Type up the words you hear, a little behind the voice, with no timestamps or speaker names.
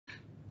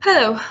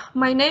Hello,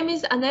 my name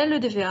is Anaëlle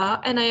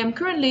Dévéhat and I am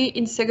currently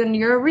in second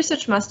year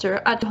research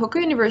master at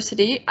Hiroki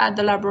University at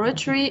the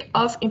Laboratory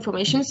of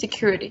Information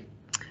Security.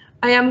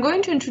 I am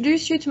going to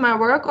introduce you to my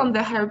work on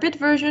the higher-bit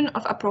version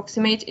of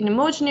Approximate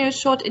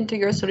Inhomogeneous short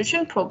integer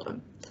solution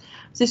problem.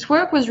 This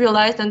work was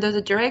realized under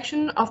the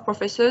direction of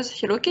professors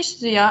Hiroki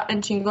Shizuya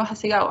and Shingo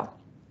Hasegawa.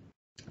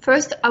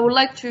 First, I would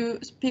like to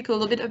speak a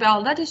little bit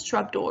about lattice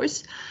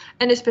trapdoors,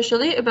 and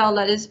especially about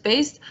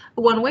lattice-based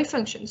one-way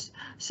functions.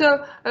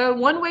 So,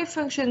 one-way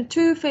function,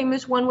 two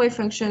famous one-way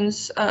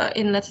functions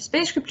in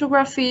lattice-based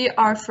cryptography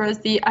are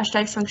first the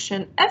hash-type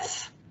function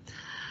f,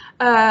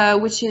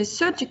 which is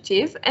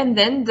surjective, and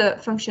then the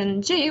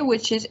function g,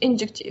 which is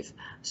injective.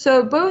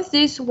 So both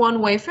these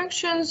one-way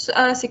functions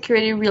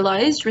securely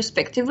realized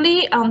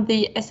respectively on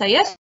the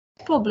SIS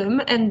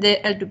problem and the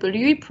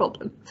LWE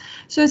problem.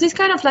 So this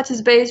kind of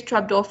lattice-based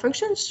trapdoor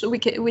functions,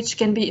 which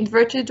can be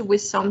inverted with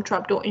some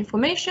trapdoor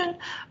information,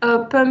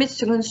 permits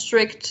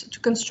to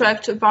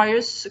construct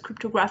various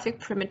cryptographic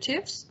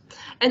primitives.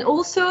 And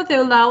also they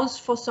allows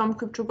for some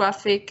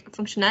cryptographic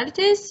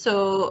functionalities.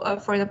 So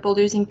for example,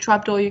 using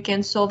trapdoor, you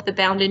can solve the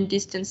bounding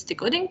distance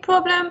decoding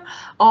problem,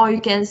 or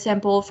you can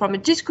sample from a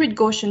discrete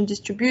Gaussian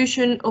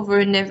distribution over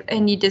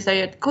any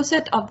desired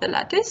coset of the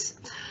lattice.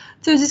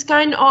 So this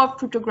kind of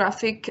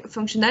cryptographic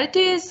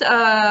functionalities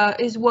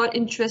is what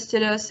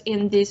interested us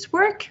in this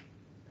work,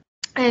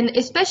 and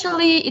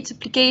especially its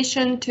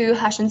application to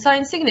hash and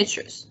sign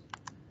signatures.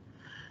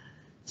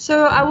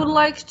 So I would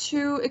like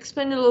to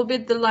explain a little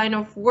bit the line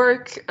of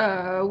work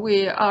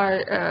we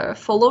are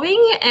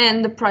following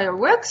and the prior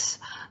works.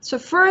 So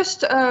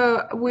first,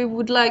 we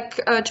would like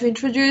to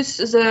introduce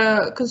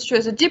the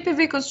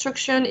GPV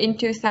construction in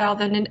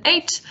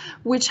 2008,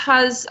 which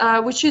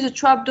is a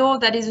trapdoor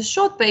that is a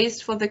short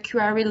base for the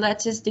query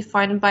lattice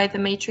defined by the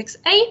matrix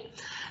A.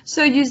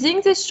 So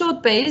using this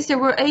short base, they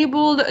were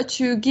able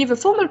to give a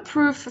formal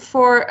proof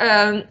for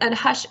a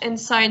hash and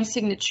sign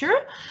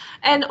signature.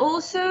 And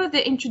also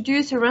they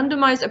introduced a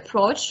randomized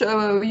approach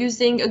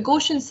using a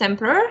Gaussian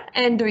sampler,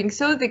 and doing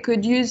so they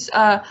could use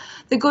the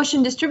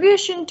Gaussian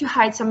distribution to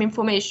hide some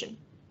information.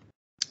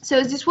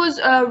 So this was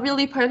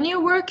really pioneer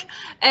work,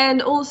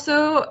 and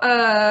also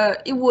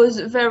it was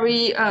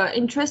very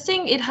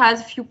interesting. It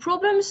has a few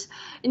problems.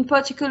 In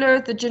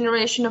particular, the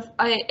generation of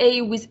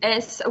A with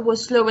S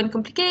was slow and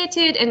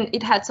complicated, and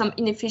it had some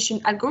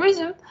inefficient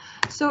algorithm.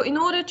 So in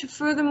order to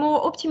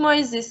furthermore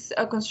optimize this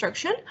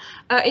construction,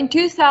 in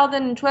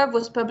 2012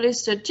 was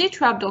published the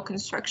G-trapdoor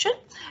construction.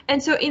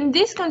 And so in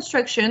this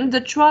construction, the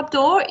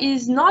trapdoor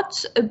is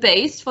not a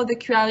base for the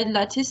query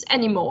lattice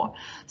anymore.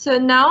 So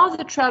now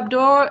the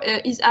trapdoor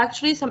is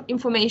actually some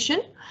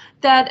information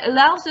that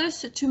allows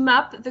us to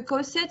map the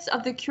cosets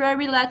of the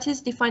query lattice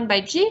defined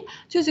by G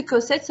to the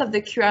cosets of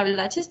the query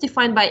lattice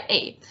defined by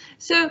A.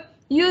 So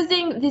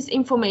using this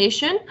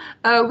information,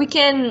 we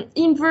can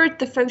invert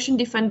the function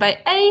defined by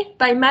A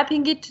by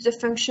mapping it to the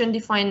function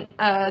defined,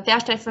 the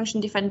hash-type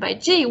function defined by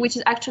G, which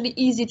is actually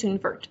easy to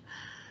invert.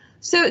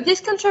 So this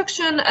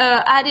construction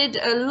added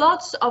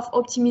lots of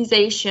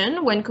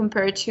optimization when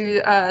compared to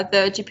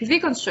the GPV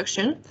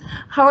construction.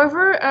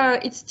 However,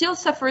 it still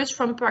suffers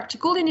from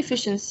practical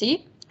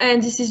inefficiency,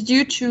 and this is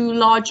due to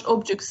large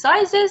object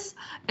sizes.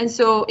 And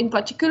so in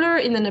particular,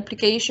 in an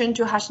application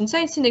to hash and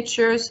sign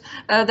signatures,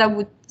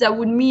 that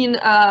would mean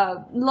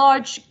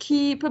large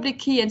public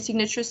key and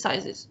signature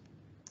sizes.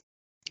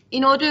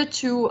 In order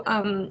to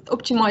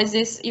optimize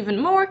this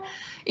even more,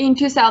 in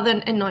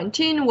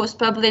 2019 was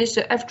published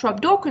the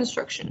F-trapdoor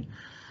construction.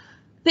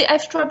 The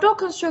F-trapdoor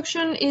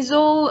construction is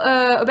all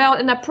about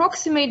an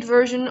approximate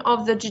version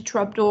of the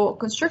G-trapdoor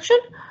construction.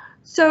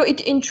 So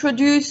it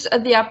introduced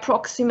the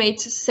approximate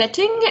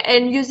setting,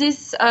 and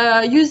uses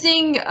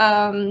using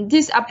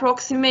this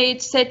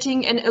approximate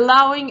setting and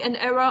allowing an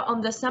error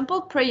on the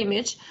sampled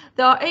preimage,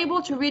 they are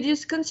able to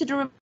reduce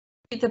considerably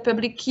the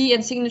public key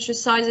and signature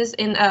sizes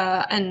in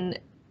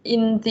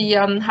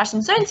the hash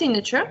and sign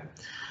signature.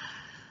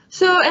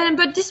 So,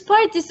 but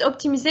despite this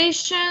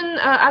optimization,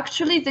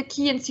 actually the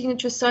key and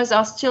signature size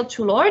are still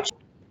too large.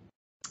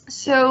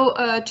 So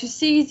to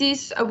see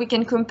this, we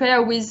can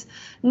compare with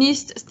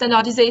NIST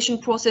standardization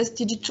process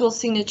digital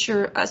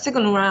signature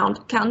second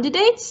round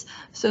candidates,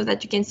 so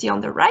that you can see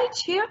on the right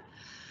here.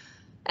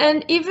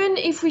 And even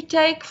if we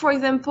take, for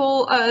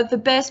example, the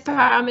best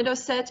parameter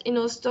set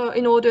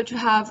in order to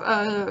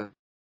have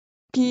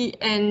key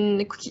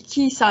and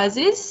key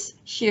sizes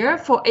here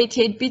for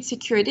 88-bit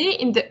security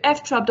in the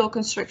F-trapdoor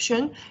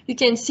construction, you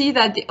can see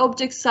that the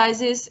object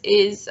sizes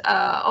is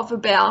of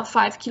about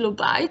 5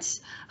 kilobytes.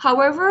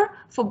 However,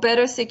 for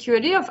better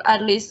security of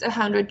at least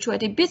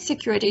 120-bit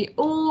security,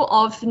 all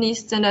of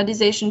NIST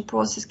standardization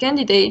process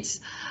candidates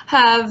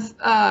have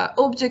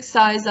object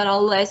size that are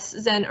less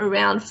than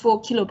around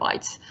 4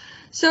 kilobytes.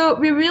 So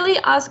we really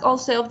ask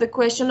ourselves the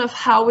question of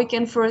how we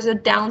can further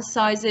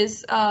downsize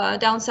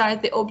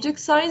the object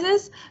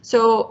sizes.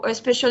 So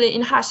especially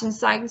in hash and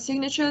sign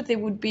signature, they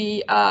would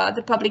be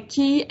the public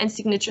key and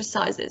signature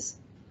sizes.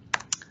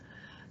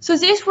 So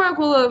this work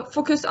will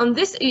focus on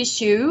this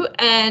issue,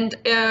 and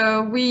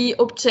we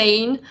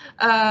obtain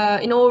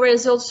in our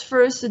results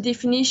first the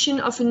definition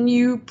of a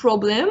new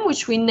problem,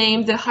 which we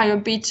named the higher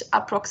bit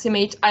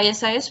approximate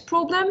ISIS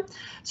problem.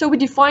 So we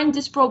defined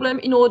this problem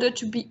in order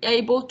to be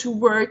able to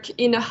work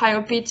in a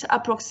higher bit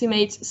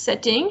approximate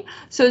setting.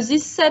 So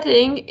this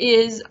setting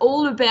is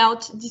all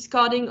about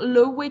discarding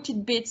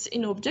low-weighted bits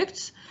in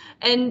objects,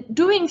 and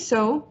doing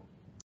so,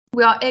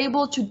 we are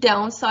able to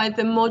downsize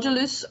the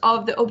modulus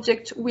of the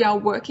object we are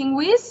working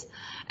with,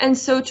 and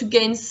so to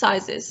gain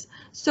sizes.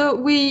 So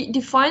we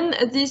define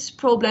this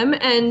problem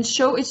and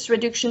show its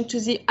reduction to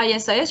the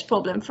ISIS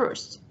problem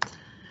first.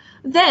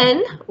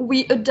 Then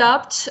we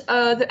adopt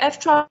the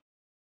F-trap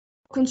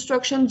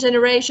construction,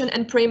 generation,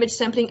 and preimage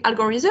sampling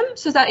algorithm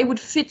so that it would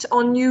fit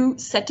on new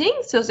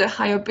settings, so the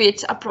higher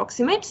bit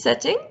approximate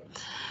setting.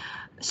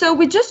 So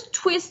we just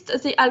twist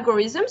the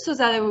algorithm so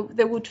that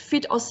they would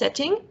fit our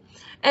setting.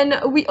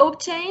 And we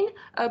obtain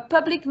a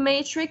public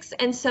matrix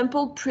and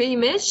sample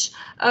preimage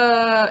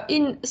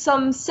in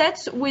some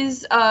sets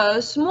with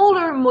a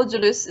smaller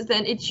modulus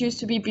than it used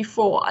to be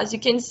before. As you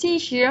can see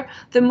here,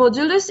 the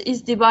modulus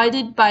is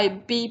divided by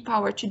b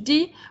power to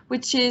d,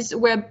 which is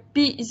where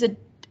b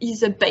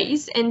is a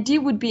base and d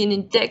would be an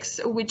index,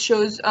 which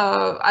shows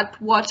at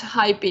what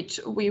high bit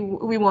we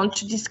want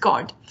to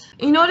discard.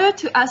 In order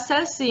to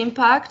assess the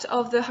impact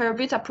of the higher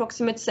bit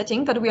approximate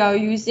setting that we are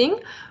using,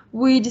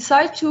 we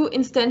decide to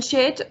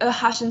instantiate a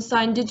hash and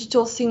sign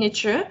digital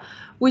signature,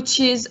 which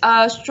is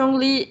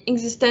strongly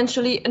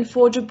existentially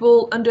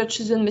unforgeable under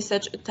chosen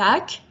message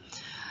attack.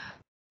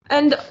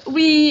 And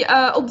we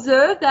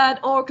observe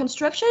that our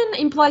construction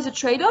implies a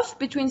trade-off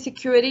between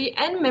security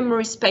and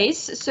memory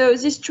space. So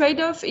this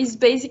trade-off is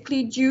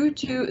basically due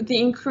to the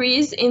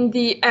increase in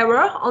the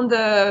error on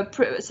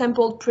the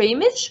sampled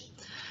preimage.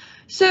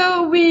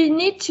 So we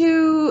need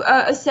to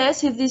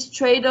assess if this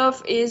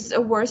trade-off is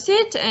worth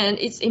it and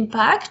its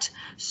impact.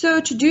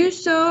 So to do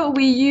so,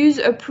 we use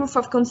a proof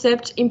of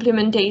concept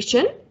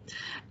implementation,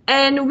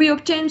 and we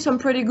obtain some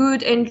pretty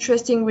good and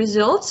interesting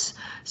results.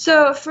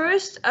 So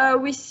first,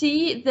 we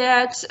see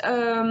that,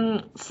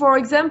 for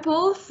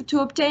example, to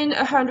obtain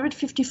a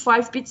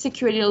 155-bit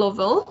security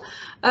level,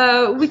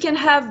 we can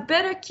have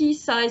better key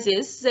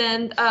sizes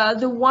than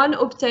the one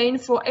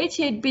obtained for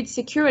 88-bit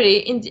security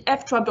in the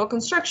F-trapdoor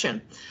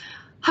construction.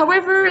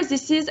 However,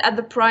 this is at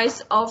the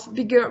price of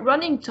bigger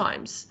running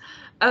times.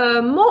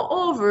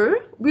 Moreover,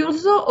 we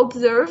also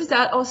observe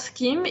that our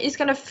scheme is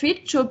kind of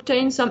fit to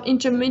obtain some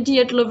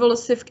intermediate level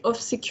of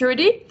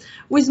security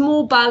with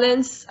more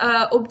balanced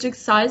object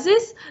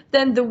sizes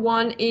than the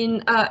one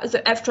in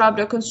the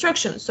F-trapdoor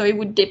construction. So it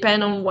would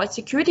depend on what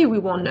security we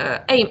want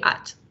to aim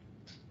at.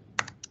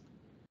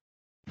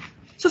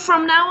 So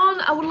from now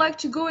on, I would like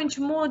to go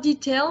into more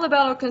detail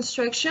about our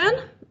construction.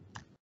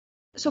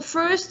 So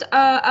first,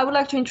 I would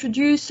like to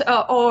introduce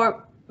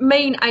our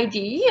main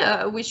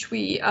idea, which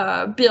we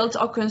built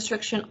our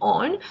construction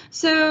on.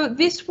 So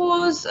this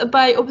was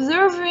by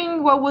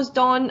observing what was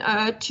done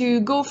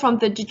to go from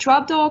the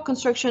D-trapdoor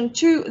construction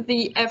to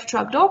the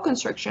F-trapdoor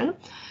construction.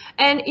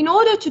 And in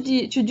order to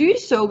do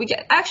so, we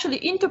can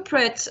actually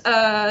interpret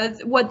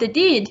what they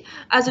did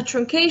as a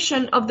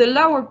truncation of the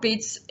lower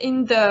bits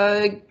in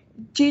the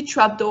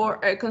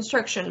D-trapdoor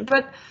construction,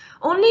 but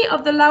only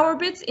of the lower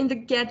bits in the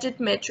gadget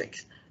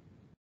matrix.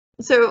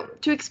 So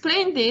to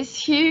explain this,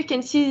 here you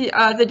can see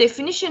the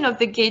definition of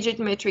the gadget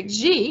matrix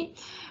G,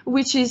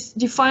 which is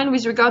defined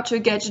with regard to a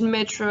gadget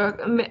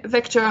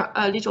vector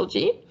little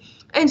g.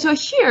 And so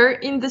here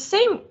in the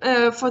same,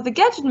 for the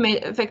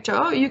gadget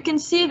vector, you can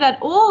see that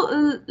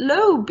all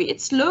low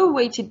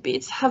weighted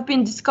bits have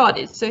been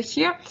discarded. So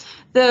here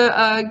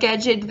the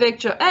gadget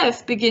vector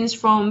F begins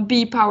from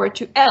b power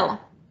to L.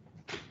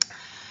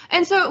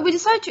 And so we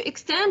decided to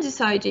extend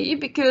this idea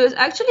because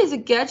actually the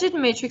gadget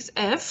matrix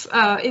F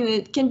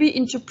it can be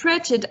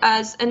interpreted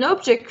as an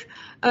object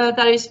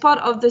that is part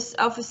of a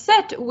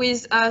set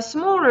with a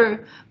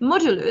smaller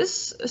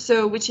modulus,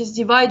 so which is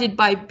divided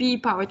by b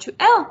power to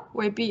L,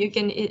 where b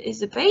again is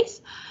the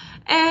base.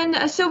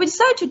 And so we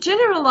decided to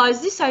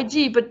generalize this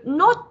idea, but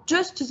not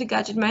just to the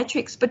gadget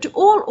matrix, but to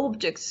all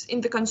objects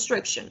in the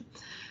construction.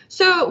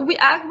 So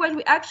what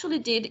we actually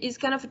did is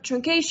kind of a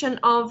truncation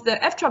of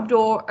the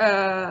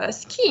F-trapdoor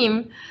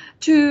scheme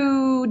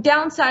to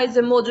downsize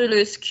the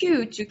modulus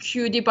Q to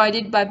Q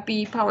divided by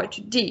B power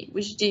to D,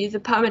 which D is the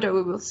parameter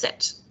we will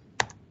set.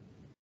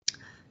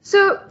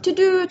 So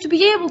to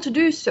be able to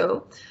do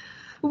so,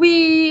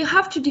 we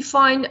have to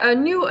define a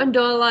new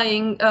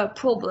underlying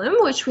problem,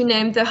 which we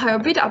named the higher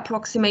bit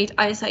approximate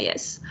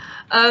ISIS.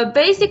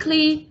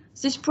 Basically,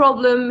 this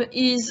problem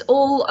is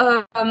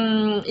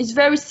is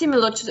very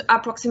similar to the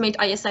approximate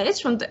ISIS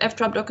from the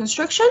F-trapdoor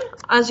construction.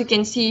 As you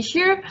can see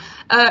here,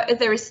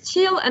 there is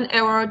still an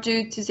error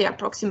due to the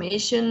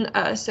approximation,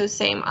 so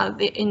same as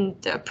in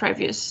the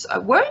previous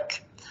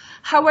work.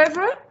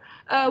 However,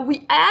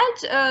 we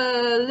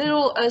add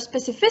little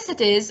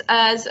specificities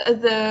as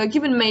the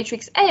given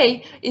matrix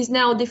A is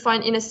now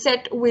defined in a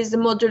set with the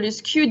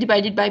modulus Q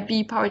divided by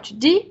B power to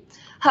D.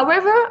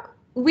 However,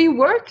 we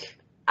work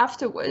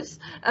afterwards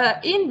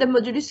in the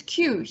modulus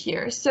Q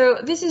here. So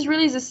this is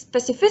really the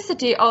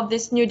specificity of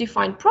this new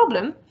defined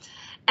problem.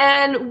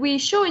 And we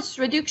show its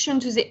reduction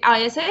to the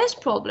ISIS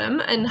problem.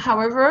 And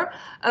however,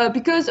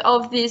 because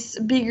of this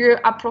bigger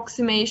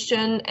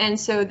approximation and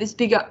so this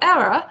bigger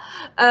error,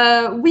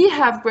 we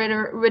have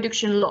greater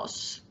reduction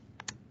loss.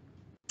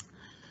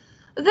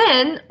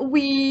 Then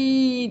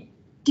we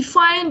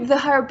define the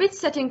higher bit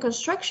setting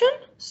construction.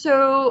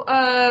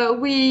 So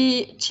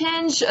we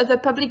change the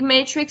public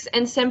matrix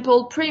and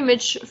sample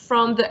preimage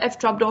from the F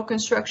trapdoor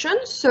construction.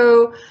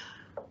 So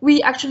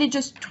we actually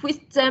just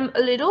twist them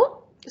a little.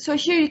 So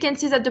here you can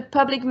see that the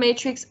public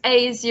matrix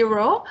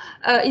A0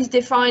 is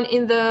defined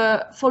in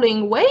the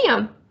following way.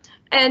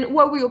 And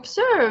what we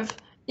observe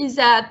is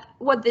that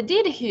what they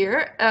did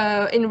here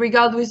in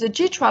regard with the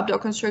G trapdoor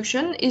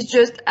construction is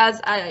just, as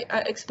I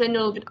explained a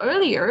little bit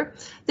earlier,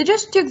 they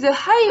just took the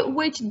high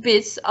weighted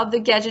bits of the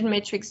gadget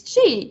matrix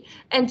G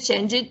and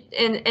changed it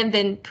and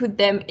then put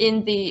them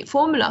in the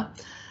formula.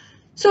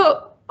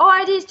 So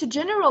our idea is to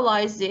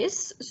generalize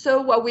this.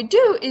 So what we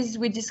do is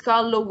we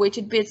discard low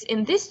weighted bits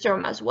in this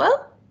term as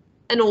well,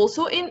 and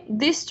also in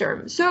this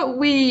term. So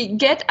we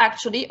get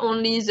actually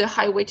only the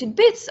high weighted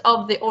bits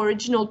of the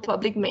original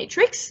public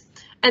matrix,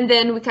 and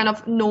then we kind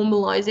of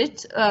normalize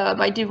it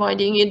by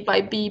dividing it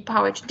by b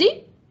power to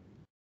d.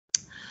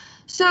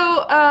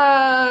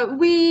 So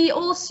we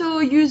also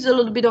use a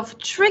little bit of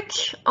trick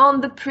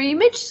on the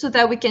preimage so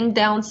that we can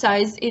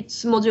downsize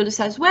its modulus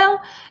as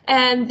well.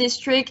 And this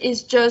trick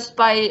is just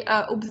by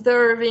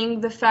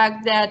observing the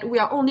fact that we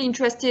are only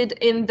interested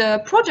in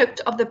the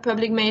product of the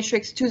public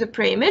matrix to the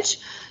preimage.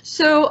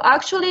 So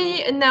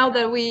actually, now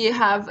that we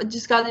have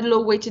discarded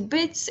low weighted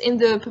bits in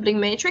the public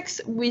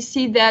matrix, we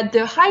see that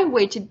the high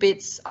weighted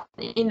bits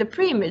in the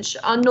preimage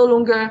are no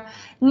longer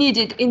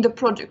needed in the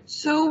product.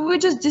 So we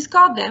just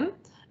discard them.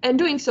 And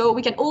doing so,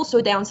 we can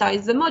also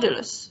downsize the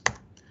modulus.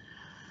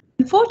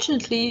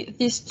 Unfortunately,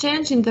 this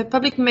change in the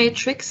public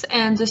matrix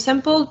and the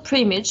sampled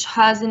preimage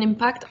has an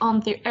impact on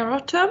the error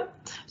term.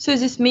 So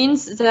this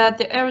means that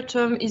the error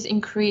term is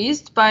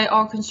increased by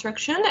our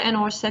construction and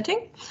our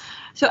setting.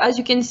 So as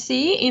you can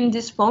see in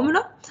this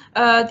formula,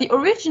 the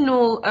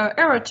original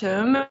error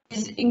term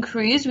is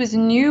increased with a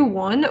new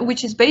one,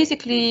 which is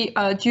basically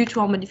due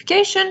to our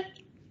modification,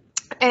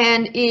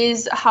 and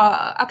is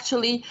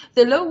actually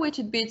the low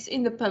weighted bits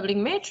in the public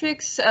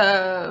matrix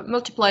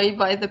multiplied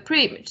by the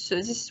preimage. So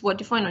this is what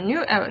defines a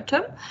new error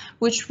term,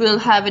 which will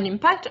have an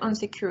impact on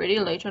security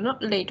later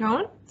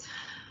on.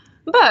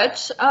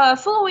 But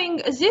following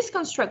this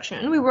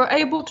construction, we were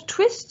able to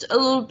twist a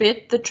little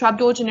bit the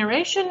trapdoor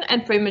generation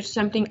and preimage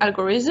sampling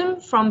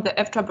algorithm from the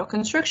F trapdoor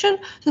construction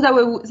so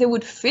that they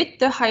would fit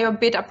the higher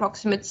bit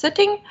approximate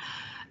setting.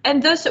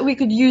 And thus we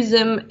could use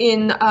them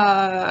in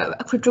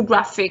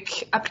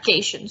cryptographic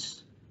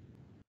applications.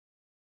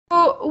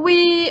 So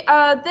we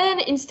then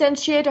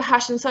instantiate a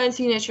hash and sign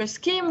signature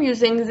scheme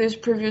using this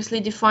previously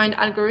defined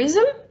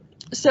algorithm.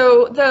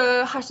 So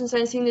the hash and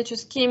sign signature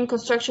scheme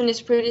construction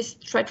is pretty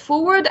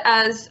straightforward,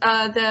 as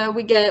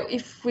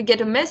if we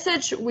get a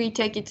message, we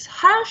take its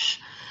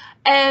hash,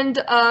 and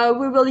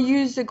we will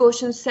use the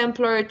Gaussian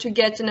sampler to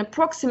get an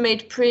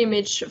approximate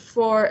preimage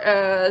for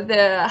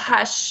the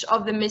hash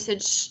of the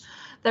message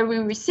that we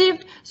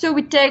received. So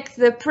we take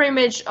the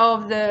preimage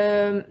of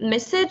the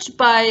message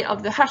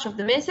of the hash of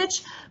the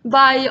message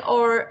by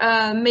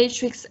our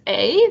matrix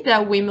A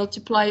that we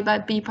multiply by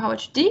b power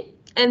to d,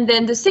 and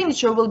then the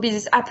signature will be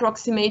this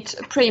approximate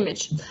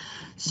preimage.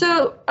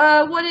 So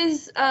what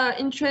is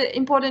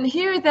important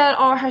here that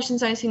our hash and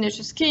sign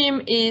signature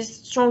scheme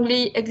is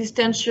strongly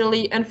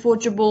existentially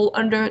unforgeable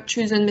under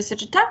chosen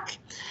message attack.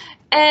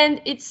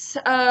 And its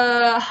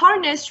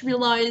harness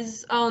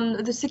relies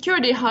on the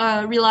security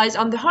relies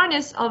on the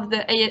harness of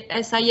the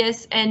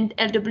SIS and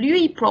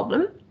LWE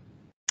problem.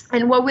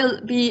 And what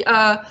will be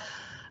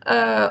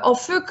our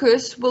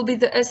focus will be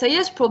the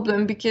SIS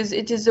problem, because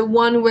it is the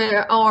one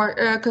where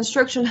our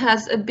construction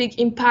has a big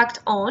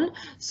impact on.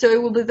 So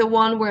it will be the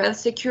one where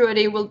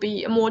security will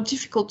be more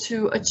difficult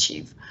to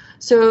achieve.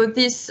 So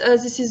this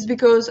is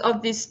because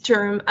of this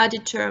term,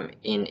 added term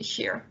in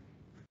here.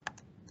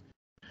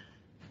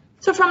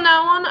 So from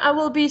now on, I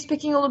will be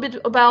speaking a little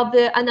bit about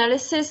the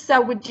analysis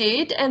that we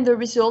did and the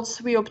results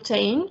we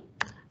obtained.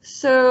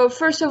 So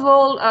first of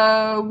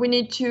all, we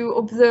need to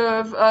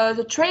observe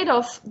the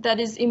trade-off that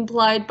is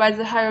implied by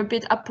the higher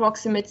bit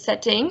approximate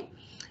setting.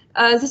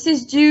 This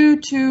is due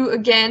to,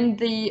 again,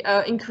 the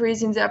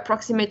increase in the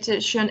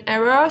approximation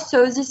error.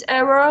 So this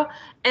error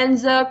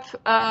ends up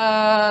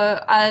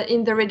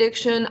in the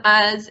reduction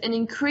as an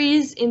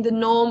increase in the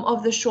norm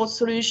of the short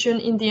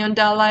solution in the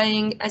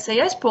underlying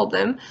SIS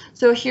problem.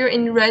 So here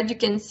in red, you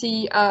can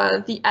see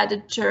the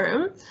added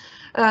term.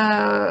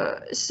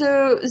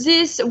 So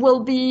this will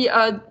be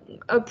a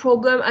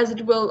problem as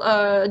it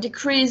will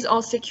decrease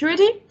our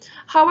security.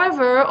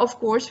 However, of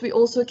course, we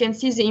also can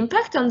see the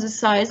impact on the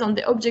size, on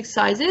the object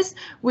sizes,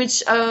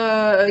 which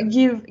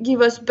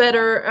give us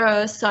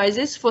better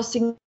sizes for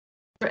signature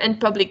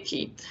and public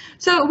key.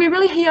 So we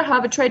really here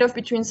have a trade-off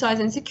between size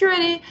and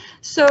security.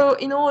 So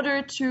in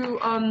order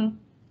to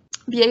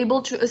be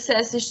able to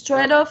assess this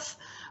trade-off,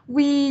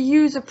 we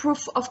use a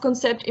proof of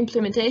concept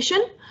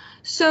implementation.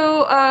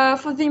 So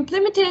for the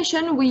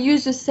implementation, we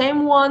use the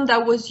same one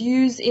that was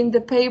used in the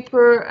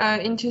paper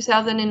in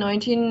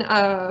 2019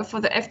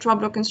 for the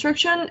F-trap law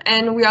construction,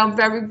 and we are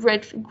very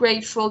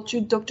grateful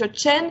to Dr.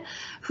 Chen,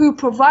 who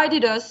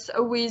provided us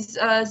with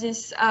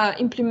this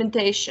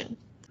implementation.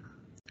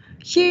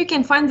 Here you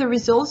can find the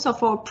results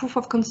of our proof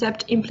of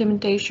concept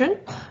implementation.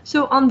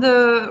 So on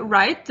the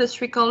right, the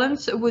 3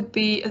 columns would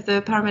be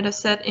the parameter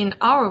set in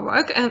our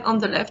work, and on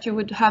the left you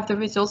would have the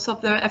results of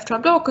the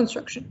F-trap law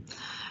construction.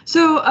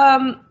 So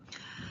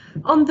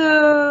on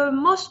the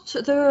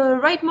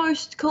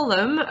rightmost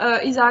column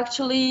is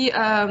actually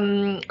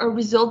a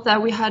result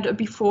that we had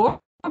before,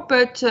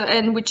 but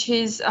and which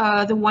is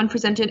the one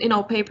presented in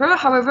our paper.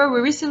 However,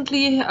 we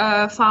recently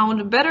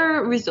found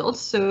better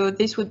results, so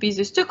this would be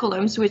these 2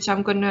 columns, which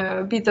I'm going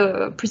to be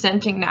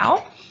presenting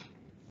now.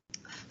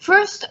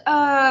 First,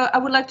 I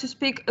would like to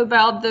speak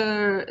about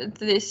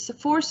this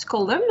 4th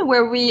column,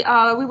 where we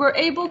were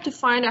able to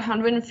find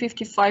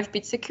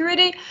 155-bit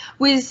security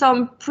with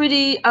some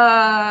pretty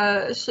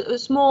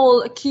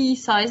small key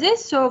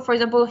sizes. So, for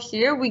example,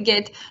 here we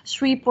get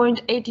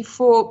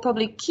 3.84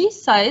 public key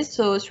size,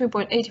 so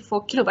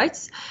 3.84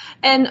 kilobytes,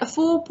 and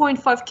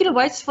 4.5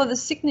 kilobytes for the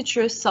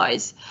signature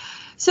size.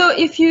 So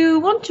if you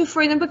want to,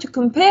 for example, to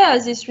compare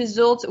this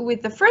result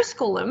with the 1st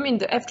column in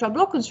the F-trap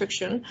law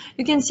construction,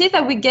 you can see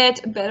that we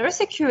get better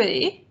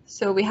security.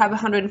 So we have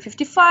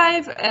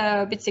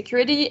 155-bit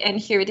security, and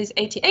here it is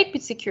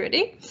 88-bit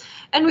security.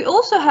 And we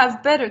also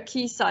have better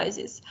key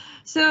sizes.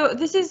 So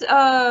this is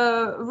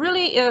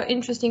really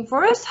interesting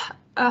for us.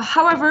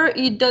 However,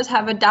 it does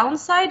have a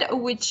downside,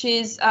 which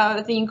is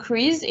the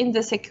increase in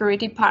the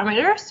security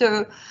parameter.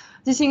 So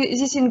this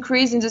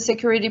increase in the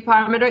security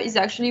parameter is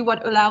actually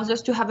what allows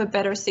us to have a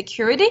better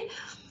security.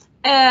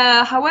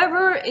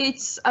 However,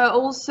 it's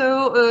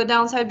also a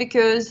downside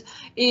because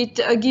it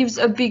gives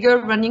a bigger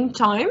running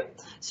time.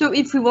 So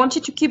if we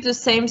wanted to keep the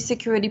same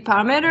security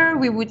parameter,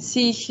 we would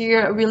see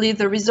here really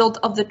the result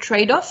of the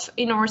trade-off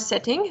in our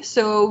setting.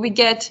 So we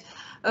get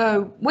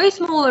way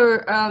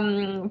smaller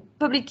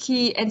public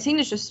key and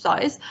signature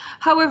size.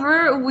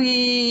 However,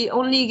 we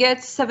only get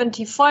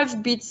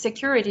 75-bit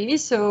security,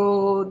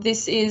 so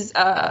this is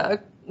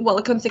well,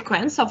 a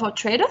consequence of our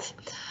trade-off.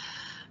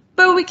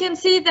 But we can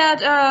see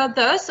that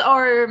thus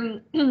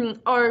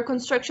our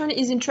construction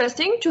is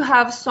interesting to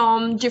have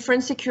some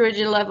different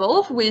security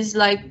level with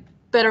like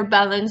better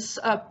balance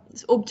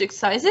object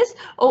sizes,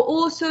 or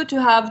also to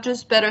have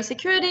just better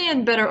security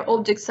and better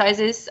object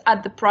sizes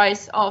at the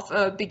price of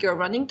bigger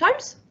running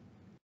times.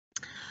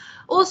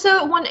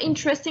 Also, one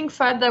interesting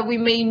fact that we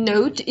may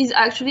note is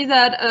actually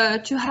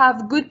that to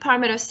have good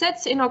parameter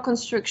sets in our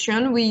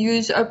construction, we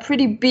use a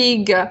pretty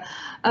big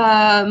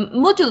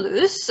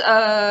modulus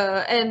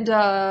and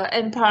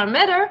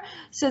parameter,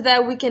 so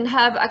that we can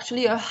have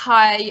actually a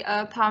high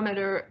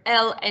parameter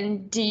L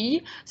and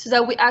D, so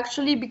that we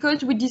actually,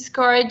 because we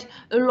discard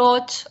a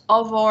lot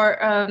of our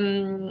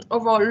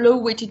low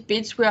weighted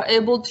bits, we are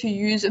able to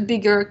use a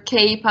bigger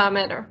K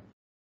parameter.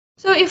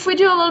 So if we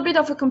do a little bit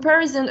of a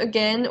comparison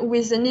again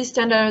with the NIST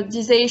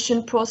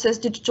standardization process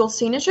digital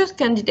signatures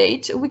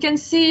candidate, we can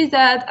see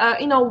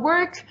that in our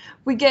work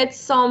we get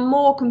some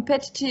more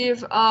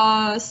competitive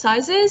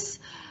sizes.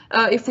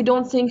 If we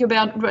don't think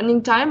about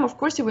running time, of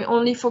course, if we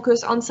only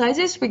focus on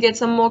sizes, we get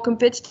some more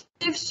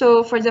competitive.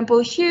 So for example,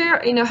 here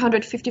in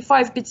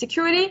 155-bit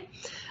security,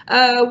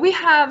 we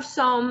have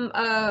some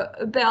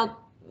about,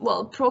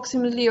 well,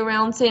 approximately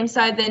around same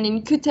size than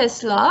in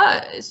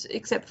QTesla,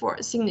 except for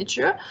a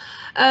signature.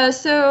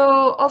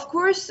 So of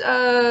course,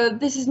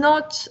 this is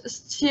not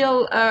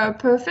still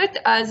perfect,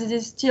 as it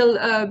is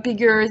still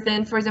bigger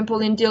than, for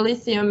example, in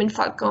dilithium in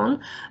Falcon.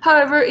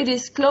 However, it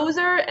is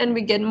closer, and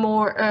we get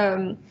more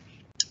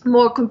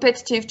more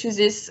competitive to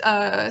this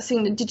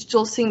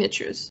digital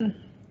signatures.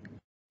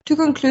 To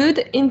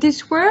conclude, in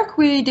this work,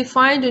 we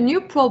defined a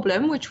new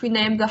problem, which we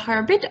named the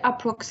higher bit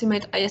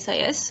approximate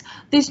ISIS.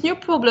 This new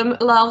problem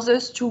allows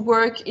us to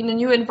work in a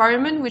new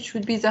environment, which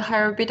would be the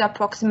higher bit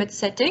approximate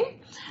setting.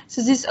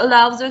 So this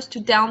allows us to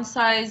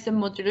downsize the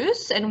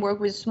modulus and work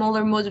with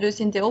smaller modulus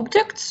in the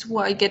objects,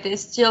 while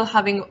still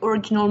having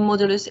original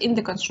modulus in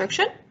the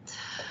construction.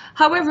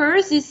 However,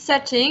 this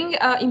setting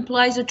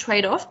implies a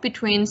trade-off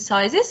between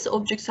sizes,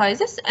 object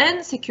sizes,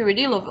 and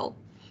security level.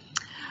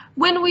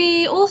 When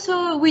we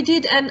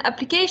did an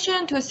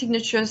application to a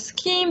signature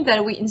scheme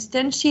that we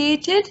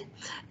instantiated,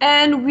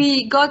 and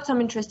we got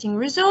some interesting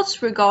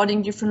results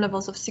regarding different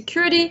levels of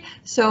security.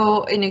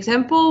 So in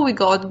example, we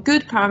got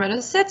good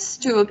parameter sets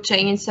to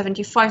obtain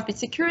 75-bit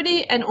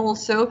security and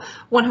also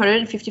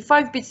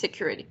 155-bit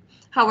security.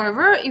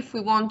 However, if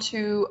we want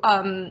to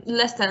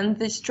lessen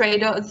this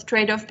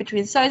trade-off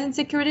between size and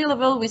security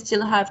level, we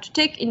still have to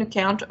take into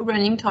account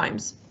running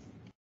times.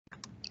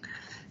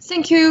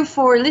 Thank you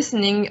for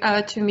listening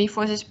to me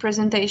for this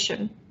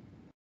presentation.